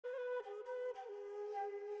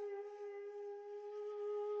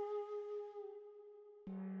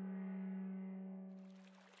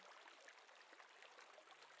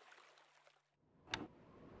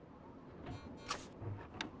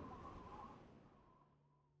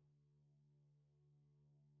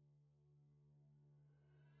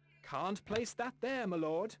Can't place that there, my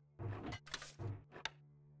lord.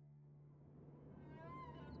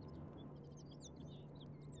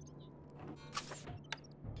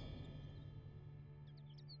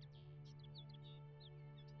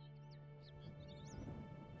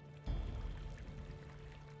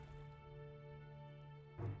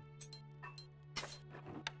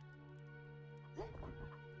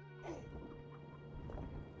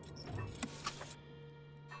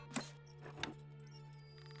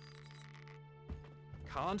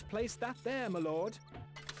 Can't place that there, my lord.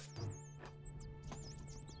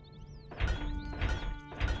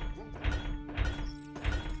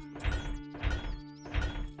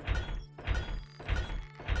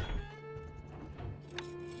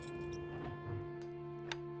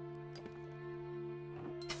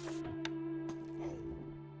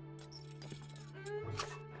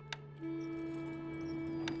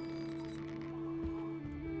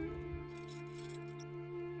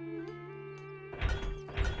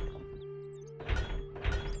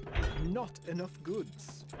 Not enough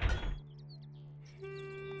goods.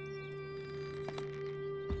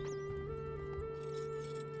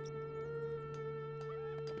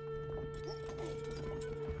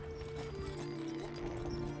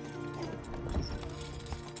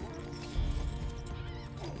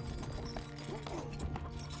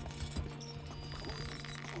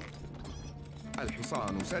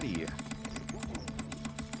 الحصان سريع.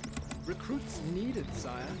 Recruits needed,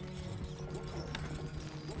 sire.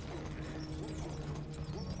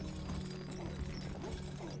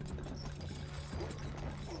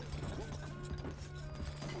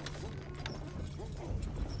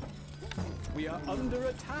 We are under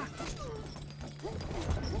attack.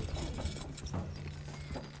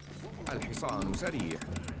 الحصان سريع.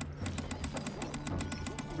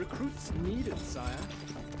 Recruits needed, sire.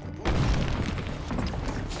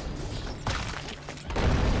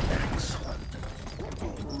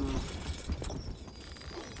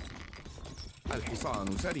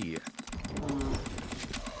 الحصان سريع.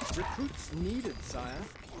 Recruits needed, sire.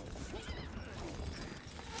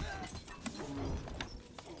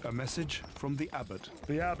 A message from the abbot.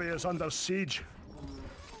 The abbey is under siege.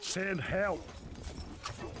 Send help.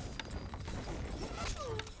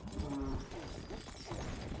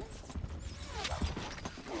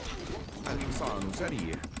 الحصان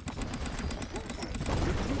سريع.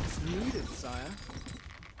 Recruits needed, sire.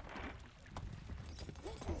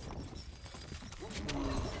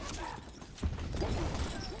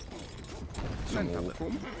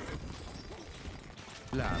 سموكم.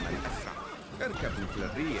 لا من أسرع. اركب مثل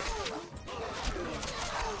الريح.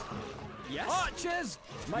 Yes. Archers,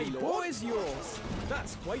 my bow is yours.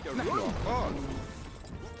 That's quite a نحن run. أبطال.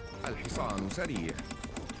 الحصان سريع.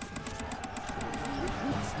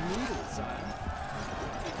 Recruits needed, sire.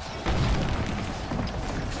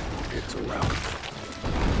 It's around.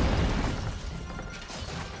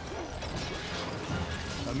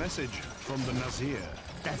 A message from the Nazir.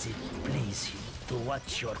 Does it please you to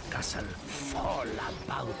watch your castle fall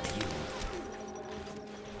about you?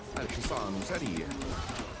 الحصان سريع.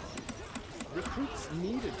 Recruits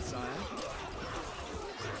needed, sire.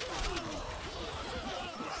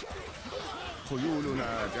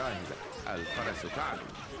 خيولنا جاهزة. الفرس تعلو.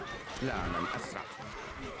 لا من أسرع.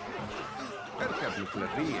 اركب مثل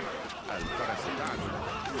الريح. الفرس تعلو.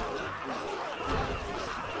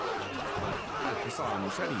 الحصان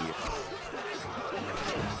سريع.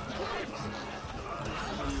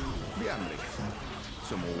 بأمرك.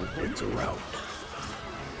 سموكم. It's around.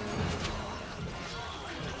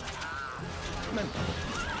 من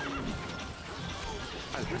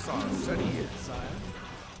الحصان سريع.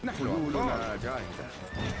 نحن أبطال. جاهزة.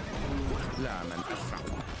 لا من أسرع.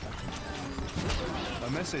 A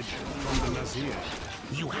message from the Nazir.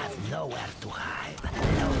 You have nowhere to hide,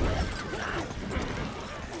 nowhere to run.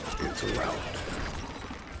 It's around.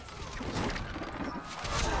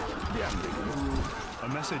 بأمرك. A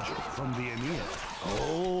message from the Emir.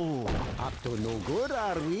 Oh, up to no good,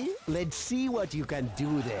 are we? Let's see what you can do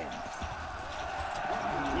then.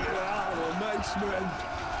 Where are the mace men?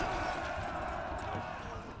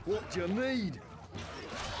 What do you need?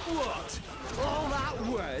 What? All that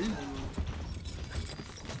way?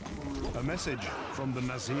 A message from the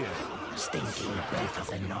Nazir. Stinking breath of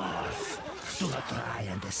the north. Do not try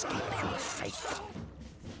and escape your fate.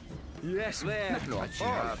 Yes, there. نحن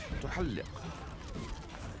أبطال. تحلق.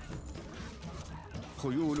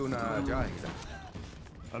 خيولنا جاهزة.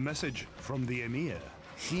 A message from the Emir.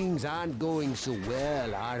 Things aren't going so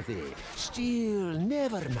well, are they? Still,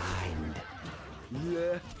 never mind.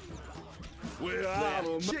 Yeah. Where are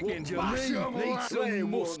the chickens? You need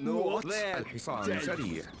some must not. الحصان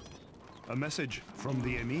سريع. A message from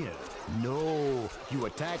the Emir. No, you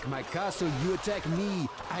attack my castle, you attack me.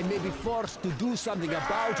 I may be forced to do something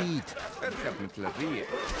about it. اركب مثل الريح.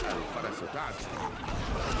 الفرس تعدو.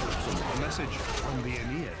 A message from the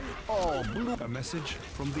Emir. Oh, blue. A message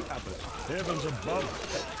from the Abbot. Heaven's above,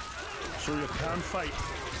 so you can fight.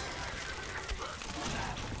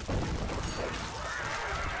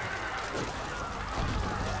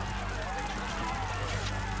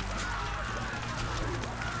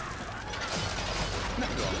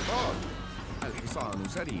 نحن أبطال. الحصان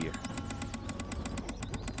سريع.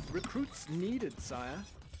 Recruits needed, sire.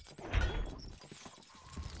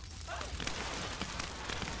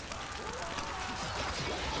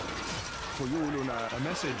 خيولنا. A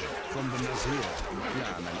message from the Nazir.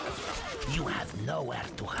 لا من أسرع. You have nowhere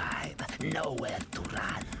to hide, nowhere to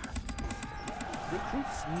run.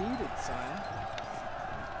 Recruits needed, sire.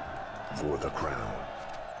 For the crown.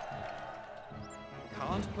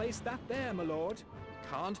 Can't place that there, my lord.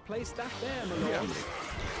 Can't place that there, my lord.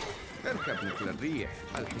 بأمرك. اركب مثل الريح.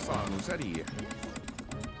 الحصان سريع.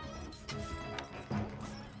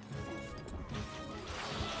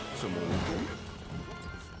 سموكم.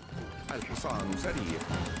 الحصان سريع.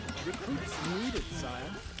 Recruits needed,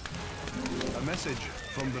 sire. A message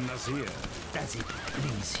from the Nazir. Does it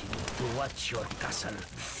please you to watch your castle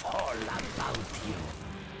fall about you?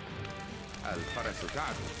 الفرس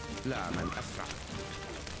تعدو. لا من أسرع.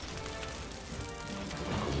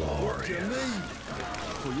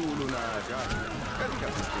 خيولنا جاهزة.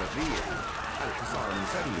 اركب مثل الريح. الحصان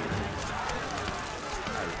سريع.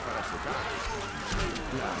 الفرس تعدو.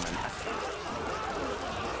 لا من أسرع.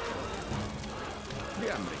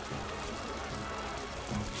 بأمرك.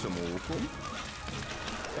 سموكم.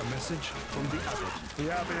 A message from the Abbot. The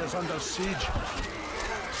abbey is under siege.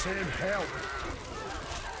 Send help.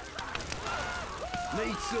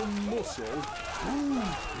 Need some muscle.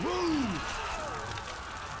 Move, move.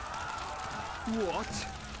 What?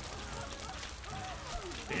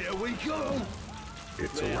 Here we go.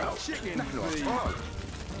 It's a They're rout. chicken نحن feed. أطفال.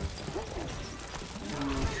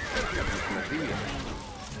 اركب مثل الريح.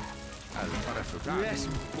 الفرس تعدو. Yes,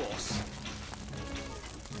 boss.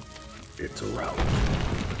 It's a rout.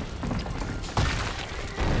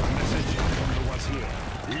 A message from the Wazir.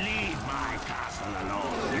 Leave my castle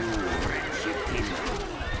alone, you wretched people.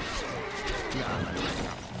 لا من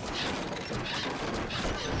أسرع.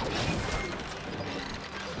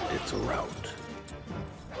 It's a rout.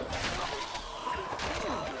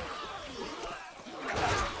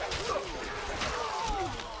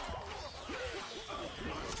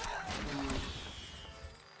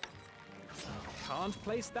 Can't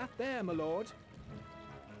place that there, my lord.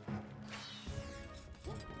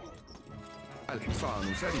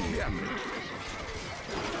 الحصان سريع. بأمرك.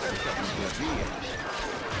 اركب مثل الريح.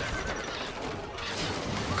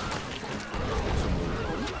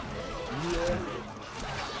 سموكم.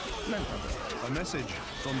 ننتظر. A message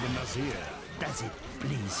from the Nazir. Does it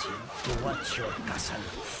please you to watch your castle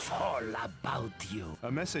fall about you?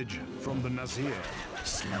 A message from the Nazir.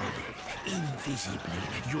 Slowly, invisibly,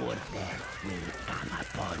 your death will come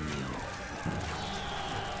upon you.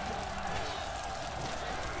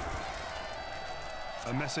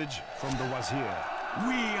 A message from the Wazir.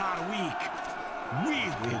 We are weak. We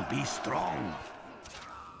will be strong.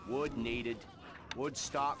 Wood needed. Wood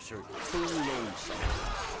stops are too low, sire.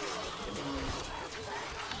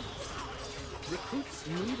 Recruits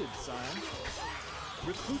needed, sire.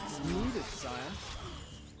 Recruits needed, sire.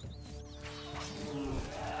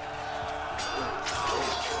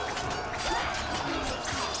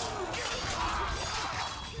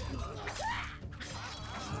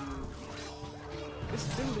 This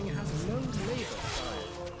building has no labor, sire.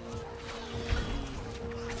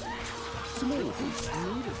 Recruits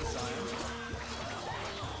needed, sire.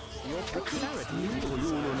 Your precarity needed, sire.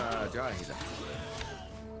 خيولنا جاهزة.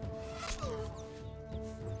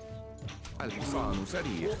 الحصان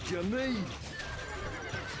سريع. What you need?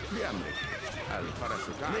 بأمرك. الفرس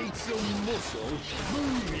تعدو. Need some muscle?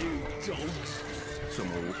 Move, you dogs!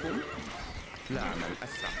 سموكم. لا من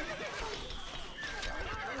أسرع.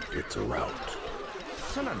 It's a rout.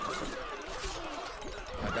 سننتصر.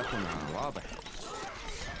 هدفنا واضح.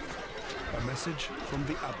 A message from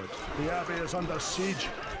the Abbot. The abbey is under siege.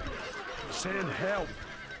 Send help.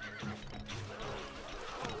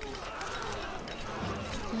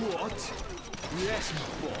 What? Yes,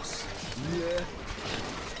 boss. Yeah.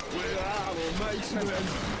 Where are our masonmen?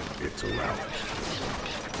 It's a rout.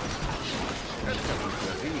 اركب مثل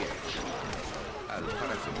الريح.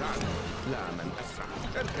 الفرس تعدو. لا من أسرع.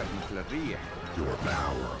 اركب مثل الريح. Your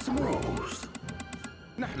power grows.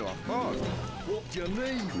 نحن أبطال. What do you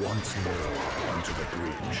need? Once more onto the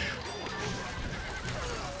breach.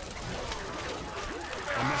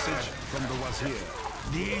 A message from the Wazir.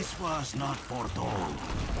 This was not foretold.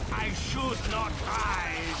 I should not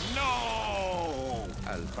die. No!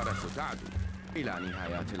 الفرس تعدو إلى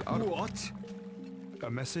نهايات الأرض. What? A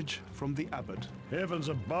message from the Abbot. Heaven's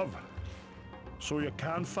above, so you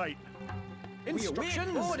can fight.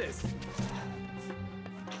 Instructions? Orders!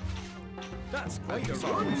 That's quite a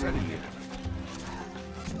الحصان run. سريع.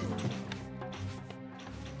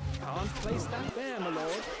 Can't place that there, my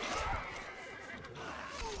lord.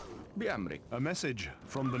 بأمرك. A message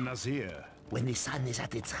from the Nazir. When the sun is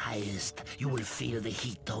at its highest, you will feel the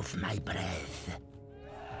heat of my breath.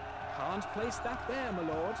 Can't place that there, my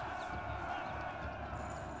lord.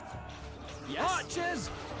 Yes. Archers,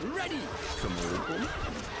 ready! سموكم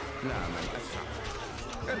لا من أسرع.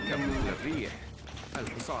 اركب مثل الريح.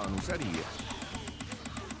 الحصان سريع.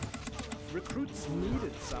 Recruits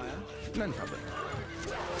needed, sire. ننتظر.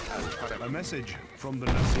 الفرس A message from the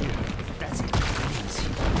Nazir. That's it, Prince.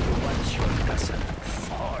 Watch your castle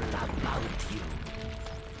fall about you.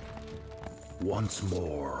 Once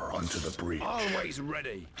more onto the breach. Always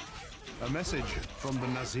ready. A message from the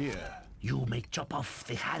Nazir. You may chop off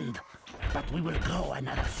the hand, but we will grow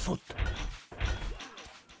another foot.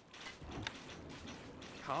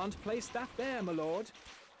 Can't place that there, my lord.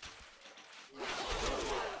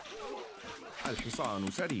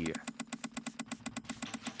 الحصان سريع.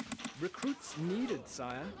 Recruits needed,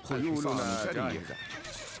 sire. الحصان سريع.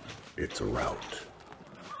 It's a rout.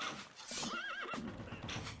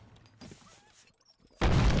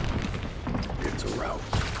 It's a rout.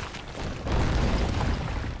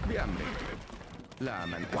 بأمرك. لا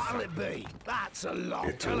من أسرع. be? That's a lot.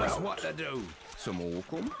 It's a rout. what to do.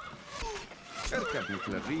 سموكم اركب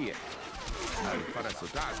مثل الريح.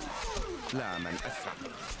 الفرس تعدو لا من أسرع.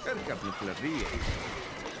 اركب مثل الريح.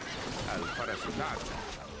 الفرس تعدو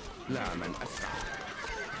لا من أسرع.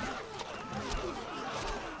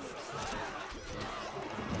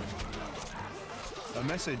 A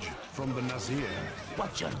message from the Nazir.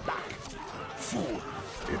 Watch your back, fool.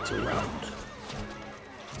 It's a rout.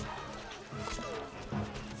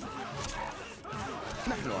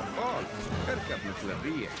 نحن أطفال. اركب مثل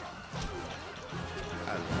الريح.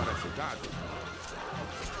 الفرس تعدو.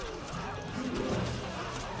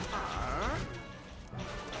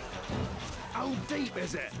 How deep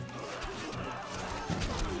is it?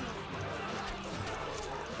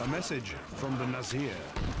 A message from the Nazir.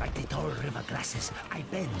 Like the tall river grasses, I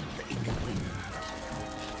bend in the wind.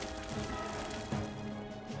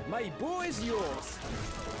 My bow is yours.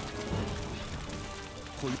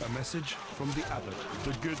 A message from the Abbot.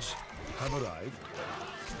 The goods have arrived.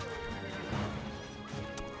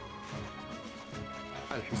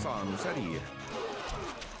 الحصان سريع.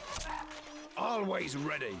 Always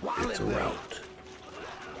ready. It's a rout.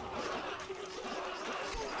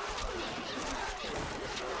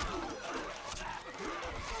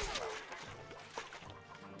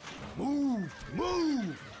 Move,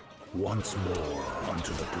 move. Once more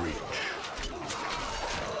onto the breach.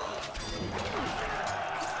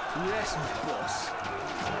 Yes, boss.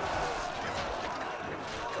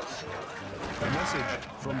 A message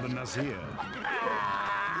from the Nazir.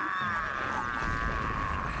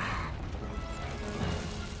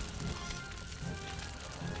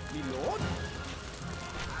 Me lord?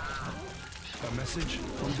 A message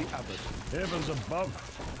from the Abbot. Heaven's above,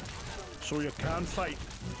 so you can fight.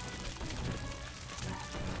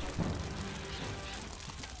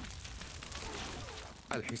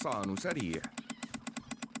 الحصان سريع.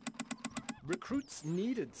 Recruits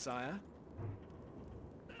needed, sire.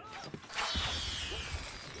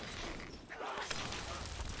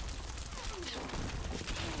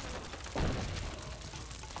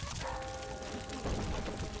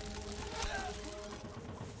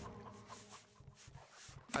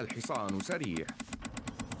 الحصان سريع.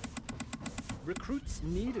 Recruits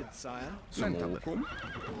needed, sire. سموكم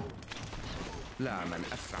لا من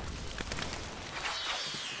أسرع.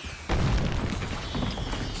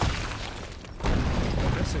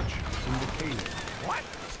 A message from the king. What?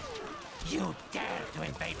 You dare to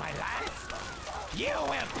invade my lands? You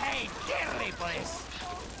will pay dearly for this!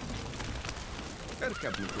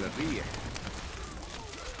 اركب مثل الريح.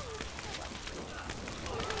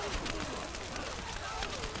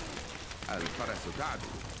 الفرس تعدو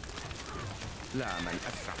لا من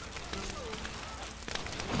أسرع.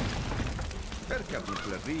 اركب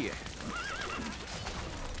مثل الريح.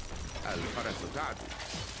 الفرس تعدو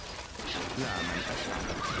لا من أسرع.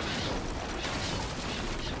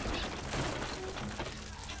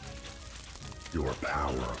 Your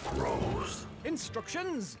power grows.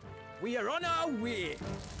 Instructions! We are on our way.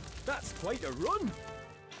 That's quite a run.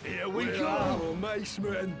 Here we Where go! are the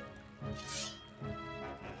macemen?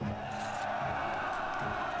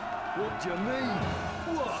 What do you mean?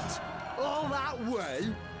 What? All that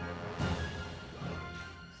way?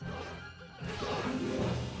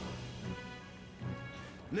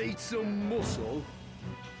 Need some muscle?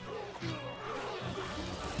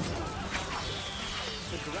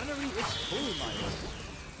 The granary is full, my lord.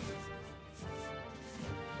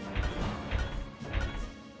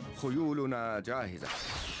 خيولنا جاهزة.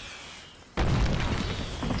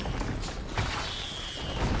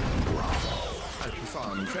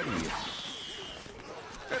 الحصان سريع.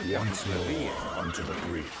 ارجع Once مثل الريح. more onto the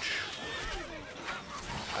breach.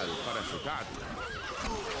 الفرس تعدو.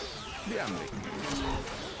 بأمرك.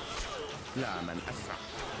 لا من أسرع.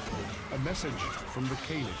 A message from the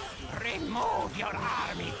Caliph. Remove your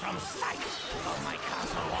army from sight of my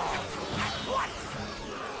castle walls at once!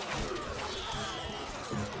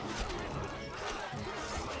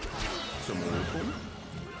 سموكم.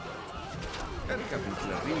 اركب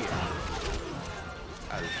مثل الريح.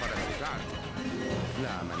 الفرس تعدو.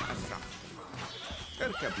 لا من أسرع.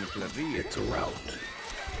 اركب مثل الريح. It's a rout.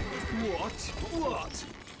 What? What?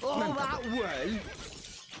 All that way?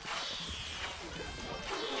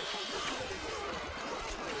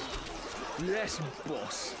 Yes,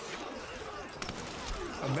 boss.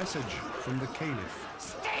 A message from the Caliph.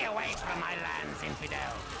 Stay away from my lands,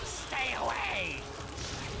 infidel! Stay away!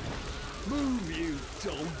 Move, you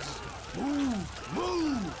dogs! Move!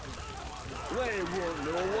 Move! They won't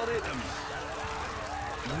know what hit them.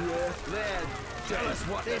 Yeah, they're Tell us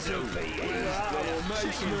what to do. Where are the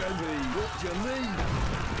macemen? What do you need?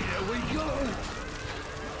 Here we go!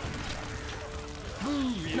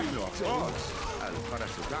 Move, you dogs!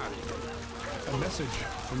 الفرس تعدو. A message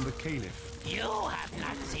from the Caliph. You have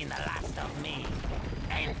not seen the last of me,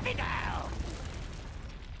 infidel!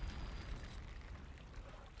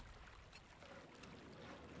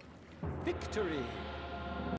 Victory!